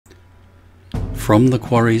From the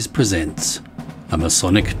Quarries presents a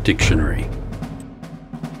Masonic Dictionary.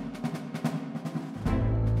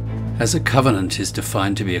 As a covenant is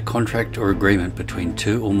defined to be a contract or agreement between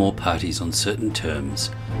two or more parties on certain terms,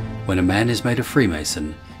 when a man is made a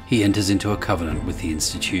Freemason, he enters into a covenant with the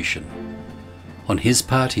institution. On his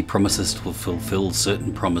part, he promises to fulfill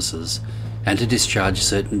certain promises and to discharge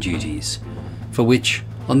certain duties, for which,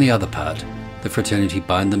 on the other part, the fraternity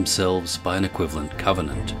bind themselves by an equivalent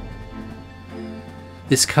covenant.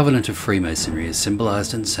 This covenant of Freemasonry is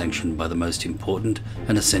symbolized and sanctioned by the most important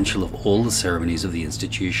and essential of all the ceremonies of the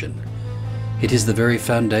institution. It is the very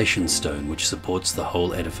foundation stone which supports the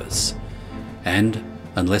whole edifice, and,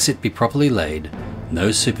 unless it be properly laid,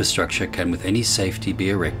 no superstructure can with any safety be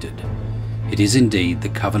erected. It is indeed the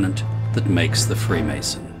covenant that makes the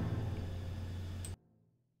Freemason.